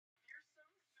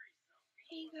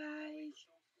Hey guys!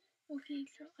 Okay,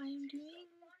 so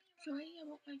sorry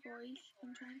about my voice.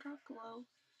 I'm trying to talk low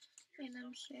and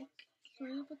I'm sick.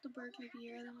 Sorry about the birds of the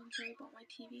air, I'm sorry about my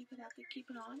TV, but I have to keep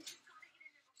it on.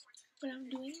 But I'm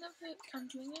doing a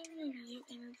review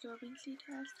and absorbency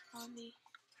test on the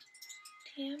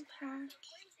tampax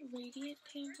radiant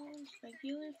tampons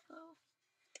regular flow.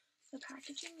 The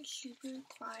packaging is super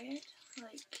quiet,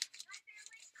 like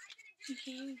you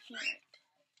can't even hear it.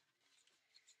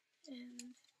 And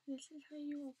this is how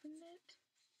you open it.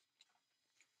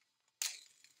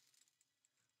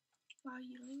 Wow,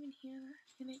 you don't even hear that.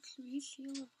 And it's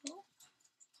resealable.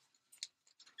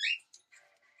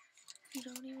 You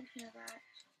don't even hear that.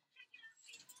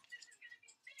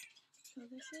 So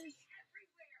this is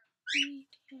the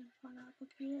tampon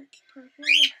applicator. It's purple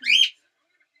and it has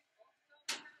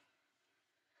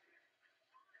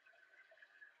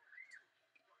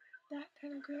that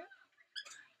kind of grip.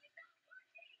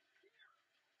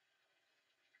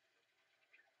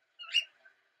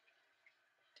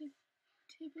 The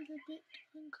tip is a bit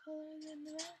different color than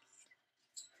the rest.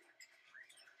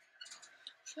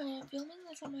 So I'm filming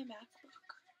this on my MacBook,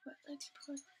 but let's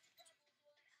put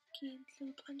okay, so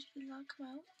the punch did not come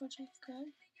out, which is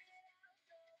good.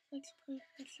 Let's put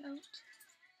this out.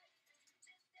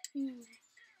 Ooh.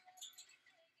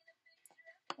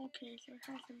 Okay, so it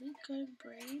has a really good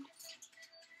braid.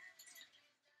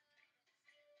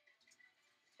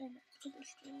 And that's what the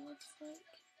skin looks like.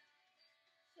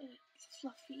 It's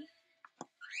fluffy.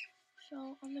 So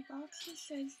on the box it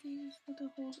says these are to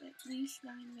hold at least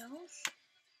 9 mils.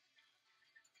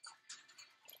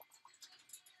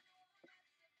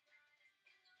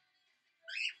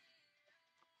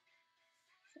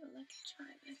 So let's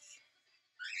try this.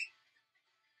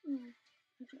 Ooh,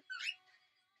 okay.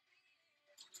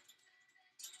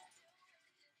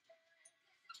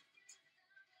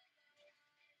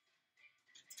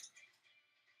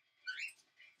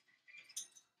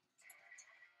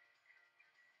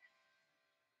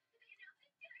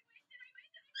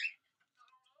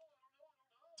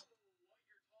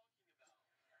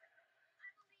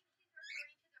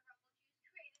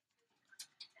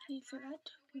 Okay, so that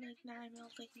took like 9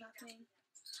 mils, like nothing.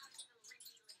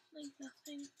 Like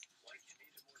nothing.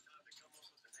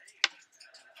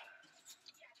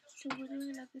 So we're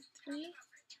doing another 3.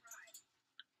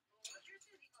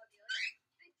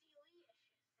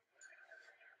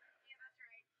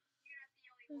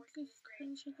 Let's just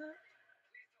crunch it up.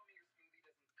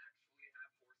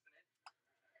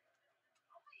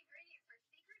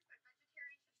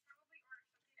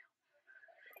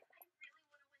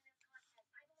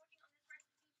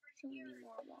 So we need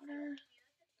more water.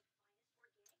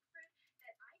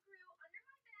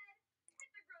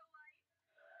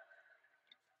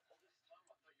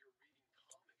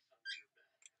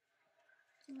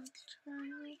 Let's try.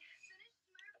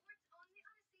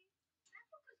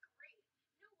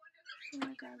 So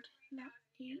I grabbed that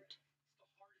 8.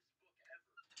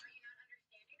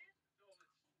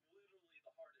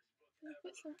 I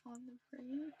put some on the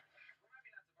braid.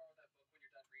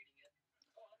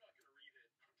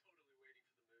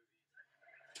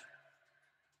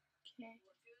 Okay.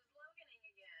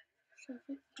 So if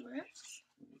it drips,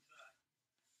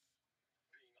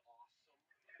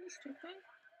 it's dripping.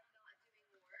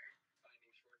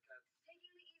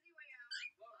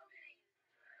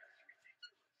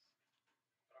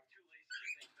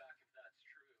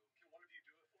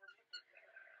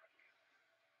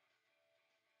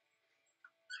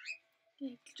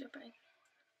 It's dripping.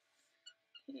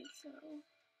 Okay, so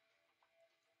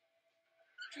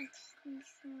let's squeeze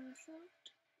some of this out.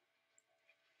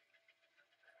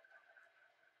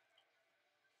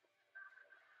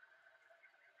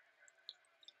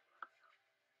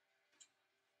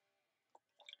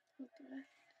 Put the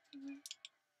rest in.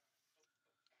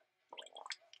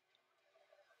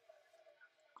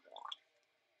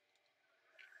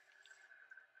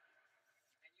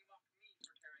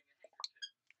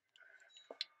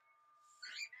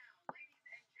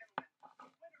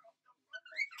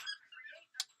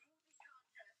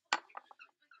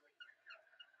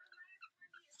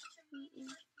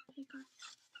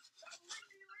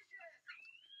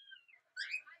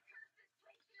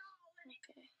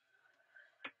 Okay.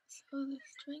 So the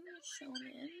string is sewn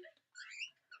in.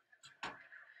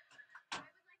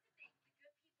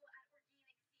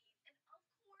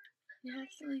 It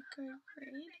has the really good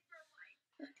braid.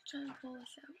 Let's try and pull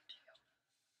this out.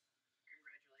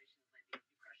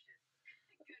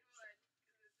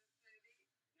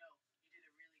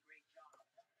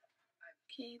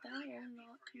 Okay, that will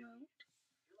not come out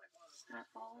at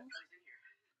all.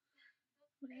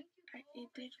 But it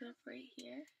did rip right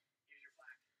here.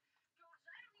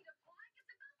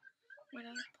 when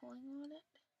I was pulling on it,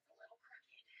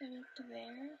 up to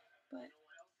there, but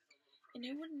and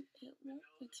it won't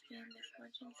expand this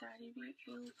much inside of you.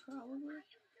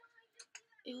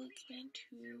 It'll expand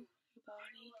to your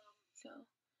body, so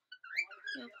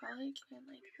it'll probably expand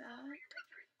like that.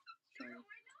 So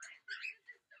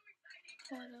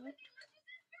pull it up.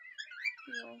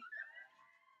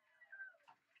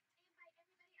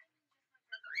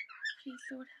 Okay,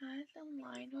 so it has a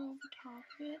liner over top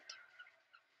of it,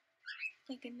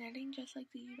 like a netting, just like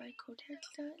the UI Kotex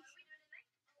does,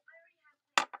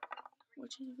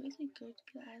 which is really good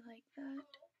because I like that.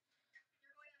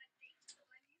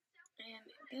 And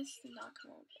this did not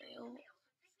come out.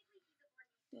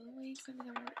 The only way it's gonna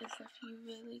come out is if you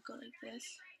really go like this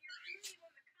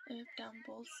and down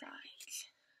both sides.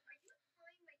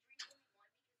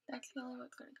 That's the only way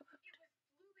it's gonna come out.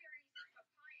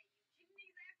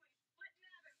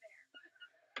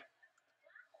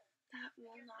 That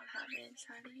will not have it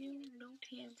inside of you. No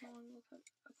tampon will come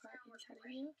apart inside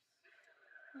of you.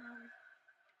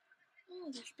 Oh,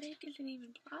 this bag isn't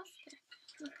even plastic.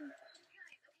 Look at that.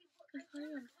 It's not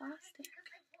even plastic.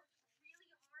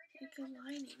 It's a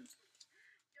lining.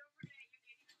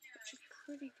 Which is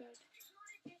pretty good.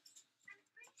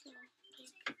 So, like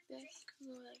this can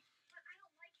go like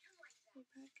way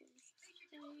back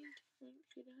inside. Once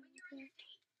you're done with it.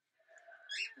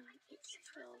 It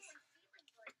smells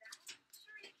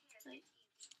like.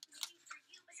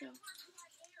 So,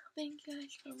 thank you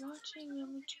guys for watching.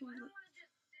 Remember to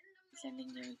send in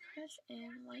your requests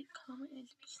and like, comment, and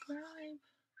subscribe.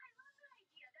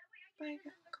 Bye,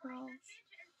 girls.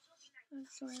 I'm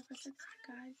sorry if I said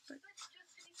guys, but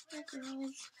bye,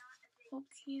 girls. Hope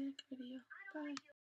to see you in the next video. Bye.